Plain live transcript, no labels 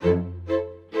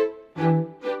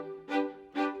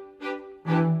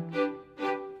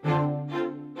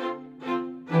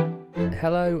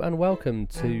Hello and welcome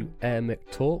to AIRMIC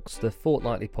Talks, the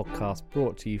fortnightly podcast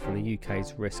brought to you from the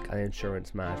UK's risk and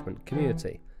insurance management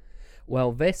community.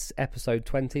 Well, this episode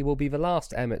 20 will be the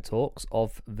last AIRMIC Talks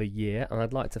of the year, and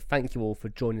I'd like to thank you all for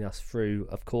joining us through,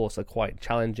 of course, a quite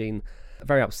challenging,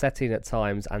 very upsetting at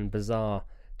times and bizarre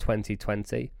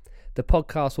 2020. The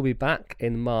podcast will be back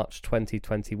in March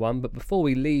 2021, but before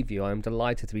we leave you, I am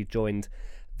delighted to be joined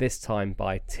this time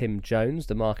by Tim Jones,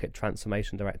 the Market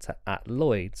Transformation Director at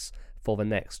Lloyds, for the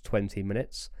next 20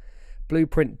 minutes.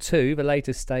 Blueprint 2, the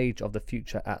latest stage of the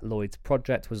Future at Lloyds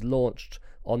project, was launched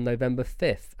on November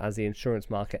 5th as the insurance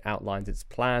market outlines its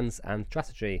plans and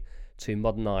strategy to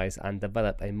modernise and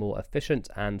develop a more efficient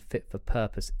and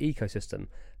fit-for-purpose ecosystem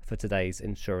for today's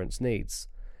insurance needs.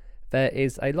 There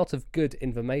is a lot of good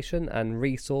information and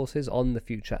resources on the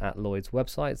Future at Lloyds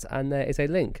websites, and there is a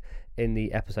link in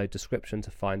the episode description to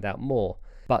find out more.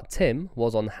 But Tim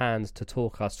was on hand to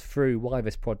talk us through why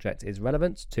this project is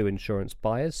relevant to insurance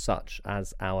buyers such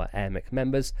as our AIRMIC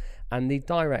members and the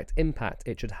direct impact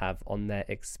it should have on their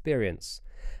experience.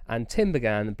 And Tim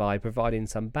began by providing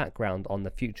some background on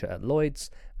the Future at Lloyds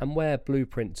and where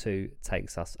Blueprint 2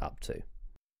 takes us up to.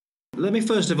 Let me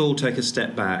first of all take a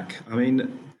step back.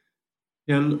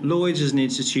 Lloyds as an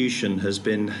institution has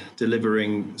been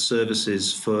delivering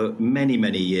services for many,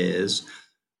 many years.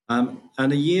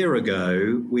 And a year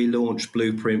ago, we launched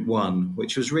Blueprint 1,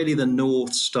 which was really the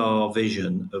North Star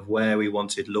vision of where we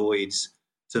wanted Lloyds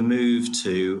to move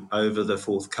to over the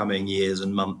forthcoming years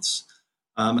and months.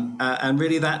 And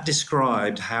really that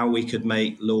described how we could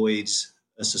make Lloyds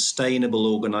a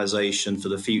sustainable organisation for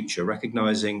the future,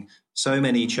 recognising so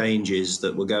many changes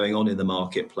that were going on in the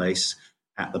marketplace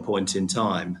at the point in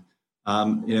time.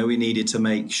 We needed to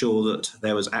make sure that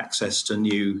there was access to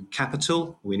new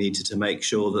capital. We needed to make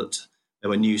sure that there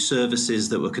were new services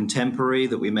that were contemporary,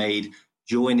 that we made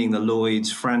joining the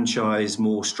Lloyds franchise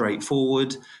more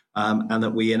straightforward, and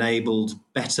that we enabled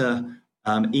better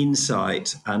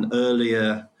insight and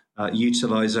earlier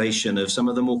utilisation of some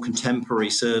of the more contemporary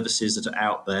services that are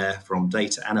out there, from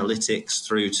data analytics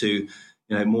through to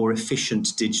more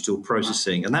efficient digital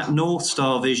processing. And that North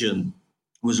Star vision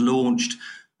was launched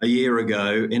a year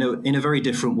ago in a very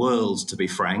different world, to be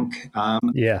frank.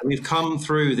 We've come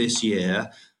through this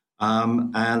year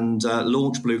and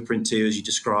launched Blueprint 2, as you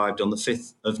described, on the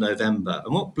 5th of November.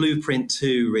 And what Blueprint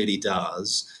 2 really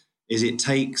does is it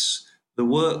takes the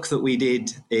work that we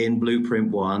did in Blueprint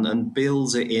 1 and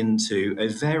builds it into a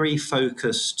very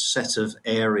focused set of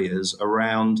areas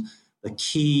around the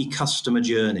key customer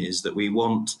journeys that we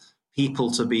want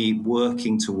people to be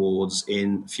working towards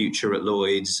in Future at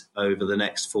Lloyds over the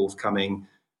next forthcoming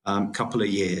couple of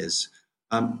years.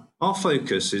 Our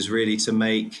focus is really to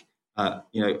make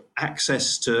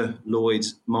access to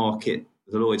the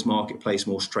Lloyds marketplace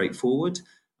more straightforward,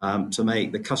 to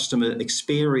make the customer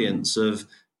experience of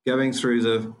going through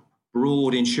the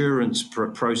broad insurance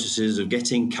processes of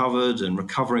getting covered and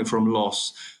recovering from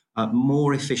loss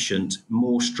more efficient,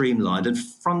 more streamlined, and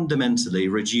fundamentally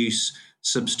reduce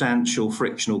substantial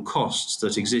frictional costs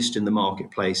that exist in the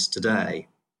marketplace today.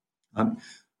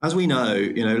 As we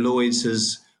know, Lloyds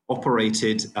has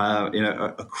operated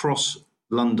across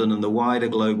London and the wider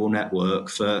global network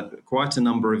for quite a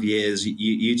number of years,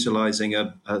 utilising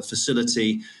a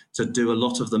facility to do a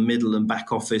lot of the middle and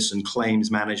back office and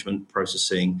claims management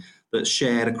processing that's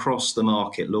shared across the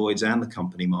market, Lloyds and the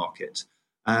company market.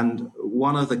 And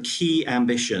one of the key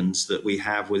ambitions that we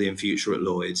have within Future at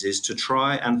Lloyds is to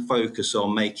try and focus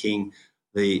on making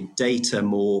the data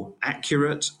more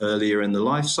accurate earlier in the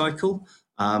life cycle,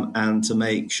 and to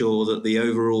make sure that the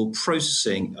overall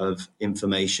processing of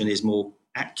information is more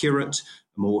accurate,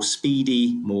 more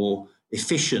speedy, more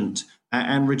efficient,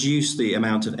 and reduce the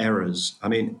amount of errors.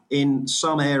 In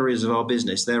some areas of our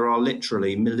business, there are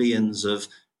literally millions of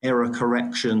error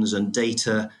corrections and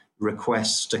data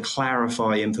requests to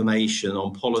clarify information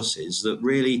on policies that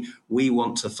really we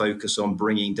want to focus on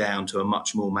bringing down to a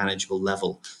much more manageable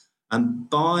level. And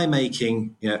by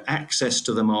making access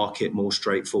to the market more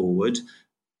straightforward,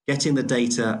 getting the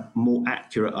data more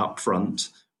accurate up front,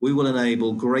 we will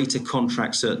enable greater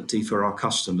contract certainty for our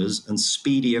customers and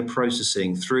speedier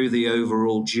processing through the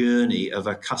overall journey of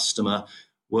a customer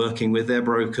working with their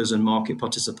brokers and market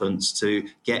participants to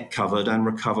get covered and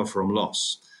recover from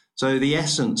loss. So the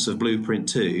essence of Blueprint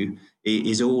 2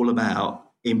 is all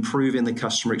about improving the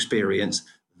customer experience,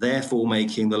 therefore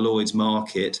making the Lloyds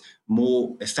market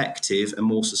more effective and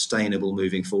more sustainable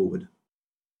moving forward.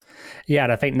 Yeah,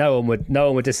 and I think no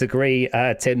one would disagree,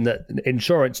 Tim, that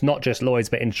insurance, not just Lloyd's,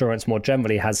 but insurance more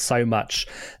generally, has so much,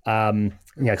 kind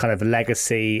of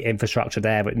legacy infrastructure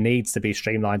there, but needs to be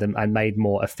streamlined and made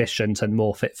more efficient and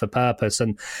more fit for purpose.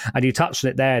 And you touched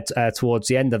on it there towards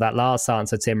the end of that last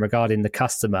answer, Tim, regarding the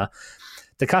customer.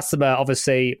 The customer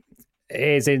obviously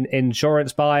is in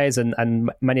insurance buyers,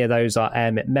 and many of those are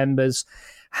AIRMIT members.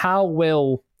 How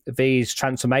will these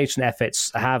transformation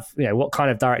efforts have, what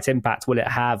kind of direct impact will it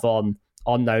have on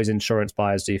those insurance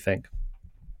buyers, do you think?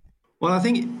 Well, I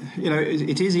think,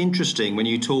 it is interesting when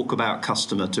you talk about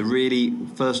customer to really,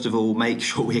 first of all, make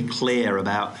sure we're clear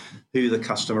about who the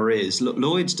customer is.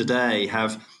 Lloyd's today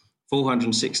have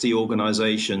 460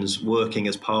 organisations working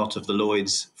as part of the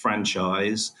Lloyd's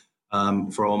franchise,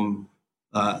 from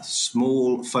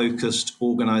small focused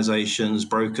organisations,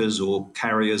 brokers or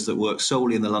carriers that work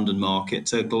solely in the London market,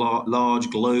 to large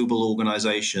global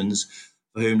organisations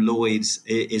for whom Lloyd's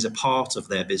is a part of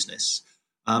their business.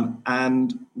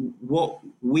 And what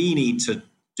we need to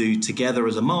do together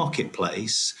as a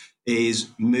marketplace is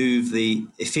move the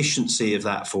efficiency of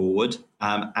that forward,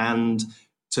 and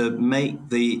to make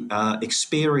the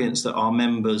experience that our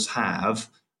members have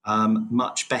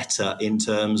much better in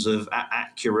terms of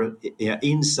accurate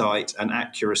insight and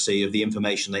accuracy of the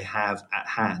information they have at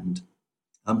hand.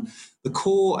 The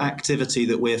core activity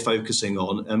that we're focusing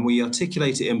on, and we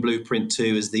articulate it in Blueprint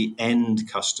 2 as the end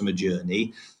customer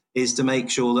journey, is to make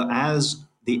sure that as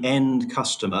the end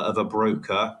customer of a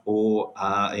broker or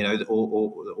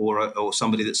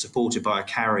somebody that's supported by a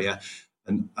carrier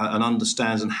and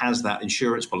understands and has that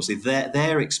insurance policy,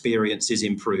 their experience is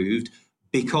improved,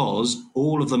 because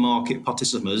all of the market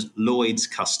participants, Lloyd's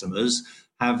customers,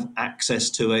 have access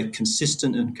to a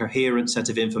consistent and coherent set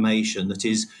of information that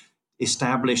is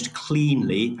established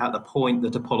cleanly at the point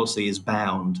that a policy is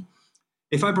bound.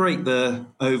 If I break the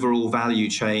overall value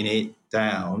chain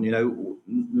down,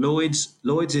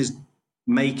 Lloyd's is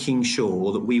making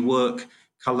sure that we work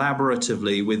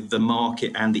collaboratively with the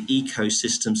market and the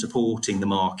ecosystem supporting the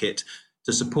market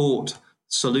to support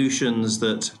solutions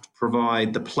that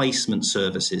provide the placement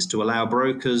services to allow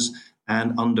brokers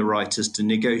and underwriters to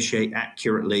negotiate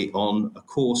accurately on a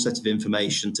core set of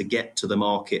information to get to the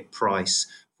market price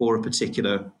for a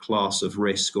particular class of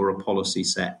risk or a policy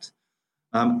set.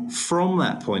 From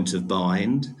that point of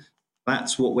bind,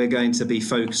 that's what we're going to be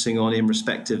focusing on in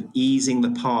respect of easing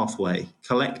the pathway,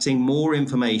 collecting more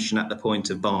information at the point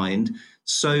of bind,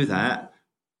 so that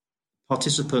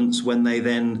participants, when they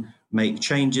then make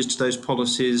changes to those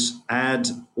policies, add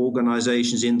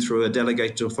organisations in through a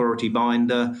delegated authority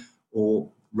binder, or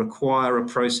require a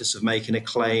process of making a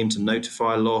claim to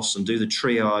notify loss and do the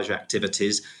triage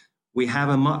activities, we have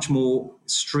a much more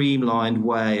streamlined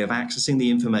way of accessing the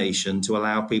information to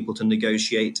allow people to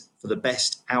negotiate for the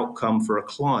best outcome for a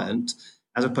client,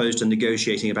 as opposed to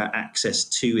negotiating about access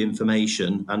to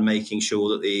information and making sure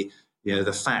that the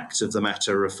facts of the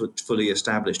matter are fully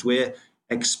established. We're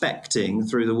expecting,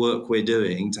 through the work we're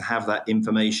doing, to have that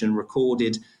information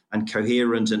recorded and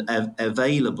coherent and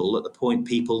available at the point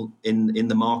people in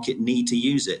the market need to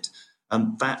use it.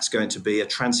 And that's going to be a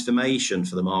transformation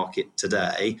for the market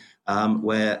today,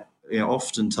 where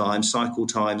oftentimes cycle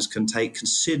times can take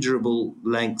considerable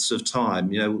lengths of time,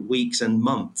 weeks and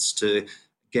months, to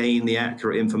gain the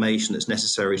accurate information that's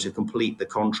necessary to complete the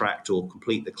contract or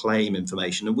complete the claim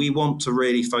information. And we want to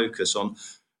really focus on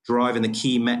driving the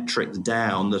key metrics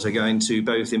down that are going to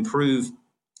both improve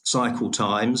cycle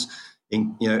times,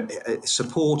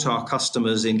 support our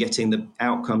customers in getting the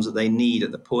outcomes that they need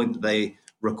at the point that they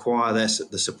require the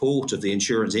support of the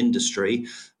insurance industry,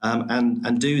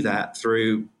 and do that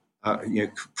through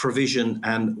provision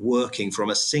and working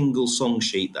from a single song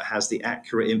sheet that has the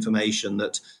accurate information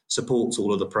that supports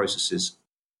all of the processes.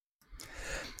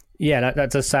 Yeah, that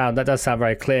does sound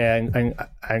very clear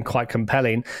and quite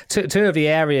compelling. Two of the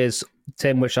areas,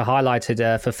 Tim, which are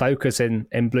highlighted for focus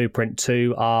in Blueprint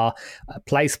 2 are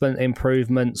placement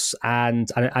improvements and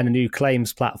a new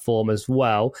claims platform as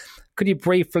well. Could you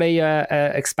briefly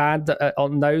expand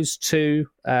on those two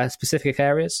specific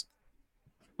areas?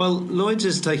 Well, Lloyd's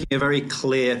is taking a very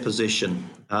clear position.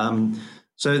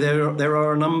 So there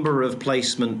are a number of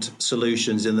placement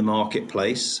solutions in the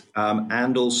marketplace,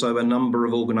 and also a number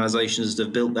of organisations that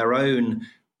have built their own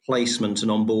placement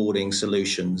and onboarding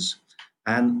solutions.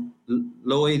 And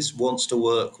Lloyd's wants to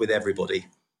work with everybody,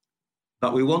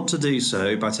 but we want to do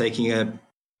so by taking a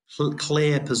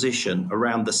clear position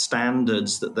around the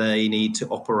standards that they need to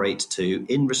operate to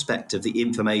in respect of the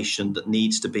information that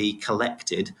needs to be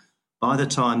collected by the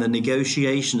time the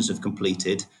negotiations have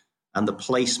completed and the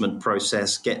placement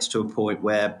process gets to a point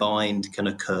where bind can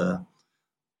occur.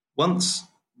 Once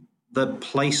the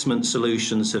placement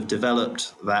solutions have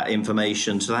developed that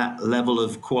information to that level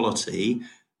of quality,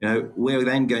 we're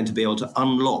then going to be able to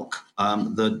unlock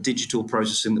the digital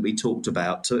processing that we talked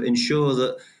about to ensure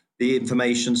that the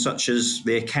information such as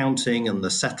the accounting and the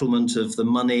settlement of the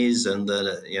monies and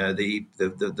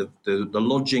the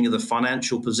lodging of the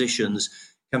financial positions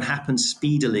can happen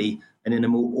speedily and in a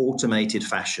more automated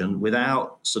fashion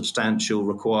without substantial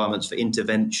requirements for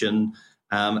intervention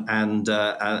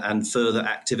and further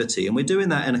activity. And we're doing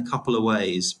that in a couple of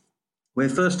ways. We're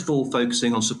first of all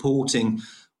focusing on supporting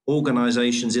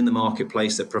organisations in the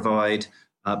marketplace that provide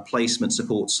placement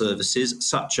support services,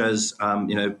 such as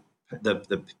the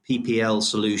PPL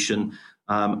solution,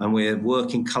 and we're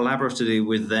working collaboratively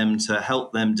with them to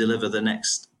help them deliver the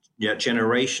next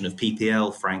generation of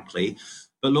PPL, frankly.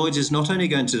 But Lloyds is not only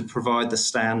going to provide the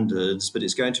standards, but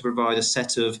it's going to provide a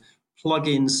set of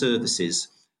plug-in services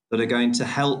that are going to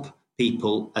help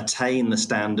people attain the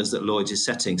standards that Lloyds is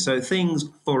setting. So things,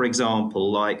 for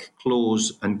example, like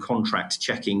clause and contract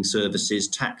checking services,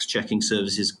 tax checking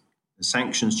services,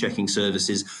 sanctions checking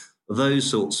services, those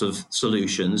sorts of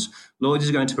solutions, Lloyds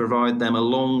is going to provide them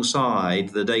alongside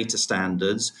the data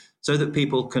standards so that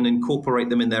people can incorporate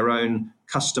them in their own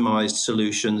customized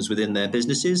solutions within their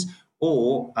businesses,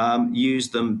 or use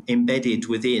them embedded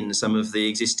within some of the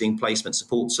existing placement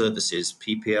support services,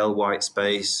 PPL,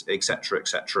 Whitespace, et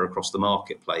cetera, across the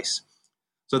marketplace.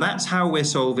 So that's how we're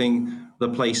solving the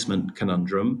placement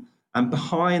conundrum. And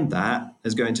behind that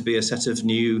is going to be a set of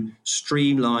new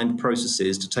streamlined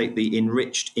processes to take the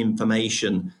enriched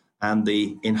information and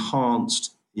the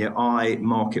enhanced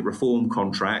market reform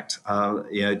contract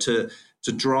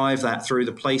to drive that through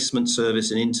the placement service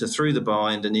and through the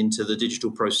bind and into the digital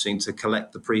processing to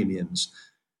collect the premiums.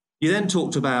 You then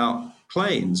talked about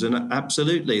claims, and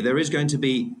absolutely there is going to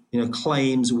be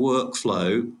claims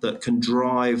workflow that can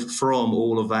drive from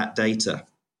all of that data.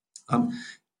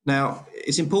 Now,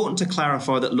 it's important to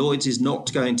clarify that Lloyds is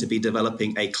not going to be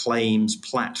developing a claims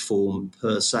platform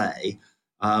per se.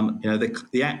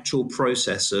 The actual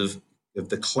process of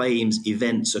the claims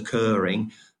events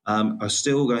occurring are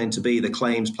still going to be the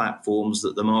claims platforms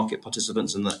that the market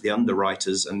participants and the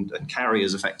underwriters and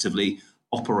carriers effectively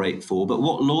operate for. But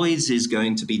what Lloyds is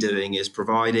going to be doing is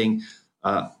providing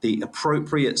the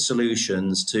appropriate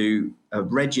solutions to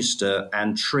register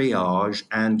and triage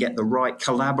and get the right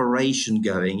collaboration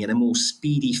going in a more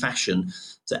speedy fashion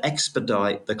to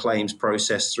expedite the claims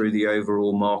process through the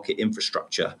overall market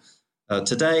infrastructure.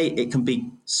 Today, it can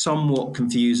be somewhat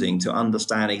confusing to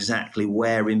understand exactly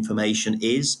where information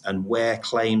is and where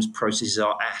claims processes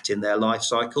are at in their life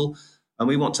cycle. And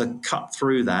we want to cut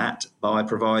through that by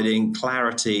providing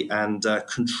clarity and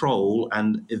control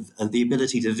and the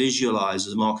ability to visualize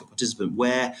as a market participant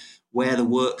where the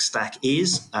work stack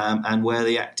is and where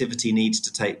the activity needs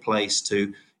to take place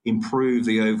to improve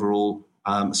the overall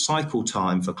cycle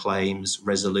time for claims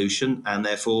resolution and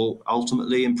therefore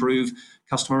ultimately improve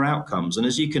customer outcomes. And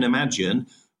as you can imagine,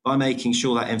 by making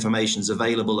sure that information is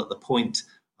available at the point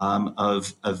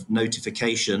of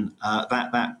notification,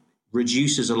 that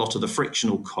reduces a lot of the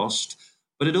frictional cost,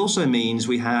 but it also means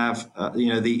we have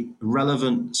the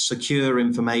relevant, secure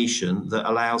information that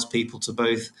allows people to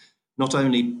both not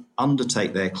only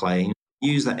undertake their claim,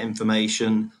 use that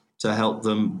information to help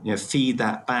them feed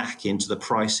that back into the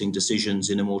pricing decisions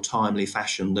in a more timely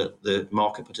fashion that the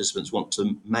market participants want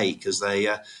to make as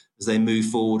they move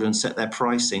forward and set their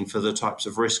pricing for the types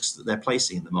of risks that they're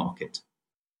placing in the market.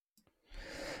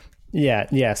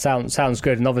 Yeah, sounds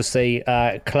good. And obviously,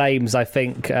 claims, I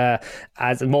think,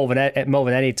 as more than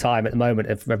any time at the moment,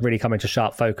 have really come into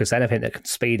sharp focus. Anything that can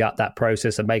speed up that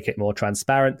process and make it more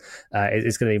transparent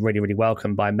is going to be really, really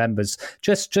welcomed by members.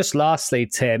 Just lastly,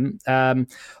 Tim,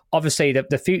 obviously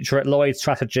the future at Lloyds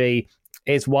strategy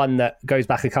is one that goes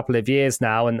back a couple of years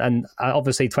now, and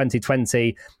obviously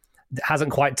 2020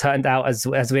 hasn't quite turned out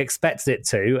as we expected it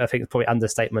to. I think it's probably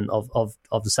understatement of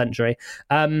the century.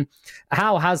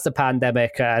 How has the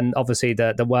pandemic and obviously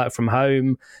the work from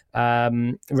home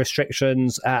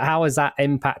restrictions, how has that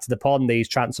impacted upon these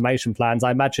transformation plans?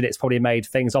 I imagine it's probably made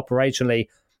things operationally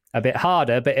a bit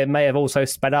harder, but it may have also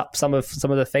sped up some of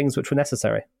the things which were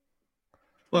necessary.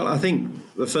 Well, I think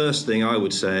the first thing I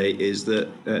would say is that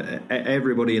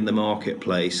everybody in the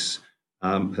marketplace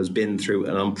has been through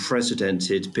an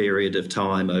unprecedented period of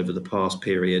time over the past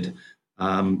period.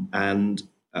 And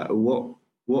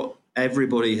what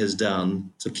everybody has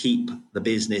done to keep the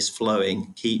business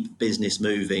flowing, keep business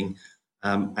moving,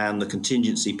 and the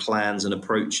contingency plans and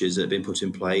approaches that have been put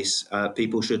in place,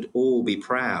 people should all be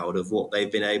proud of what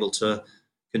they've been able to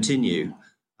continue.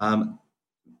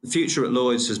 The future at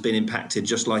Lloyds has been impacted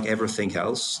just like everything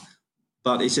else.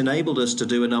 but it's enabled us to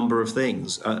do a number of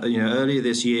things. Earlier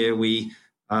this year, we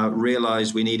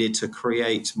realized we needed to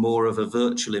create more of a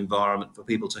virtual environment for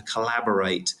people to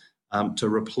collaborate, to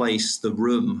replace the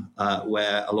room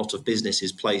where a lot of business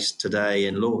is placed today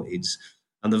in Lloyds.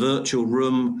 And the virtual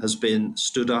room has been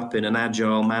stood up in an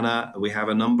agile manner. We have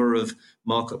a number of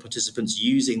market participants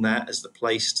using that as the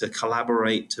place to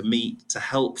collaborate, to meet, to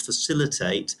help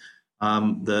facilitate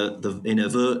in a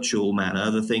virtual manner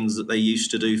the things that they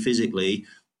used to do physically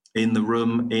in the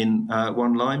room in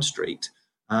 1 Lime Street.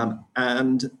 So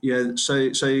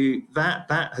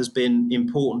that has been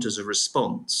important as a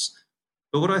response.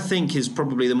 But what I think is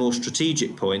probably the more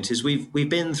strategic point is we've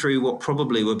been through what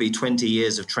probably would be 20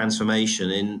 years of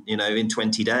transformation in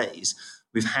 20 days.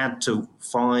 We've had to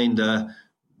find a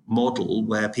model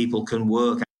where people can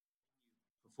work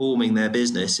performing their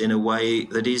business in a way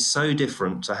that is so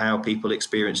different to how people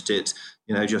experienced it,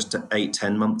 just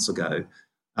 8-10 months ago.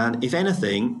 And if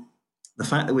anything, the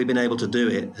fact that we've been able to do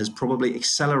it has probably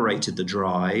accelerated the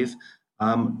drive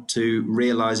to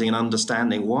realizing and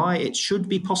understanding why it should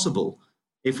be possible,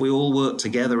 if we all work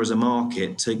together as a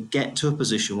market, to get to a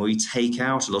position where we take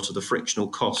out a lot of the frictional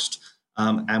cost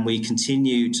and we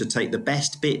continue to take the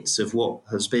best bits of what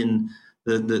has been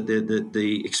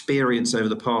the experience over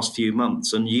the past few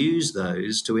months and use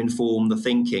those to inform the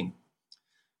thinking.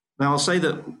 Now, I'll say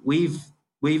that we've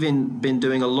been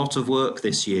doing a lot of work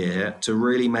this year to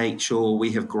really make sure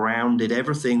we have grounded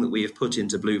everything that we have put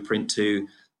into Blueprint 2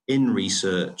 in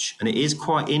research. And it is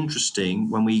quite interesting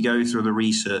when we go through the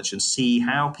research and see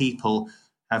how people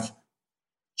have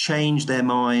changed their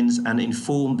minds and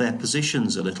informed their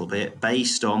positions a little bit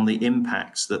based on the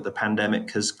impacts that the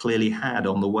pandemic has clearly had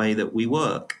on the way that we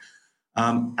work.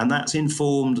 And that's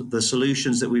informed the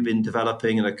solutions that we've been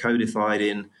developing and are codified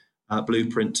in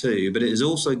Blueprint 2, but it has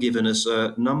also given us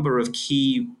a number of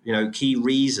key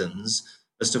reasons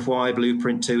as to why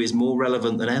Blueprint 2 is more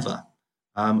relevant than ever.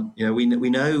 We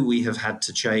know we have had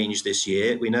to change this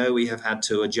year. We know we have had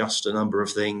to adjust a number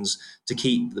of things to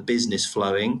keep the business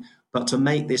flowing. But to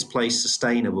make this place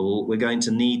sustainable, we're going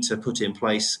to need to put in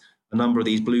place a number of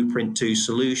these Blueprint 2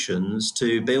 solutions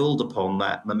to build upon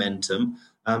that momentum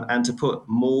and to put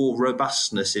more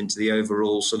robustness into the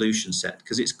overall solution set.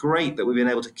 Because it's great that we've been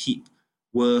able to keep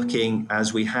working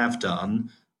as we have done,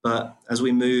 but as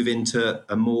we move into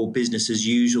a more business as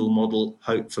usual model,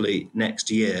 hopefully next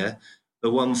year,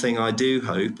 the one thing I do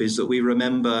hope is that we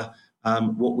remember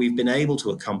what we've been able to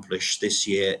accomplish this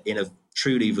year in a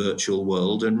truly virtual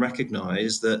world and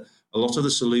recognize that a lot of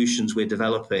the solutions we're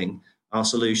developing are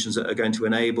solutions that are going to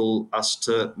enable us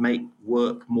to make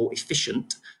work more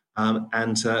efficient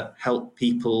and to help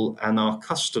people and our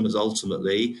customers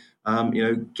ultimately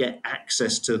get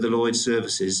access to the Lloyds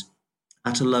services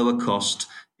at a lower cost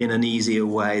in an easier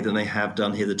way than they have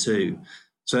done hitherto.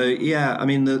 So,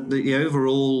 the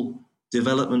overall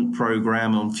development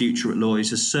program on Future at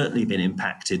Lloyds has certainly been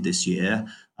impacted this year.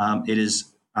 It has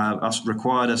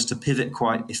required us to pivot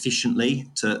quite efficiently,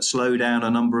 to slow down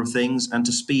a number of things and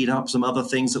to speed up some other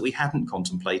things that we hadn't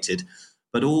contemplated.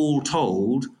 But all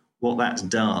told, what that's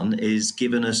done is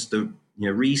given us the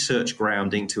research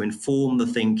grounding to inform the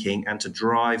thinking and to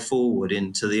drive forward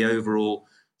into the overall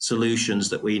solutions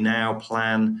that we now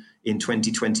plan in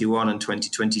 2021 and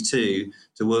 2022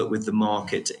 to work with the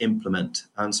market to implement.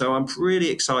 And so I'm really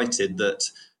excited that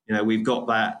we've got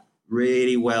that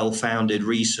really well-founded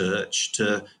research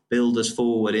to build us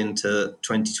forward into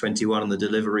 2021 and the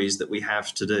deliveries that we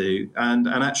have to do. And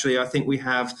actually, I think we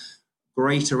have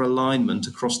greater alignment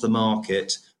across the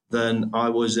market than I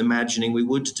was imagining we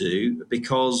would do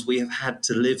because we have had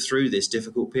to live through this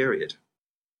difficult period.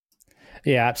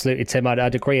 Yeah, absolutely, Tim.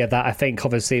 I'd agree with that. I think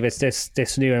obviously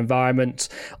this new environment,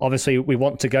 obviously we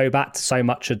want to go back to so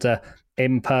much of the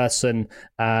in-person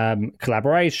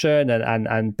collaboration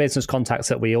and business contacts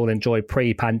that we all enjoyed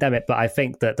pre-pandemic. But I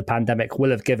think that the pandemic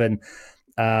will have given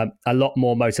a lot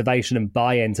more motivation and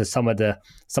buy-in to some of the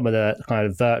kind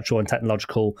of virtual and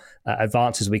technological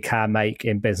advances we can make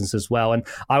in business as well. And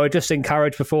I would just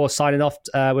encourage, before signing off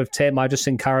with Tim, I just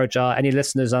encourage any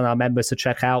listeners and our members to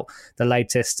check out the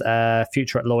latest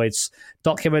Future at Lloyds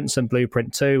documents and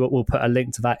Blueprint 2. We'll put a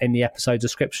link to that in the episode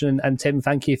description. And Tim,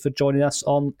 thank you for joining us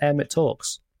on It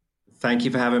Talks. Thank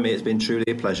you for having me. It's been truly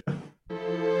a pleasure.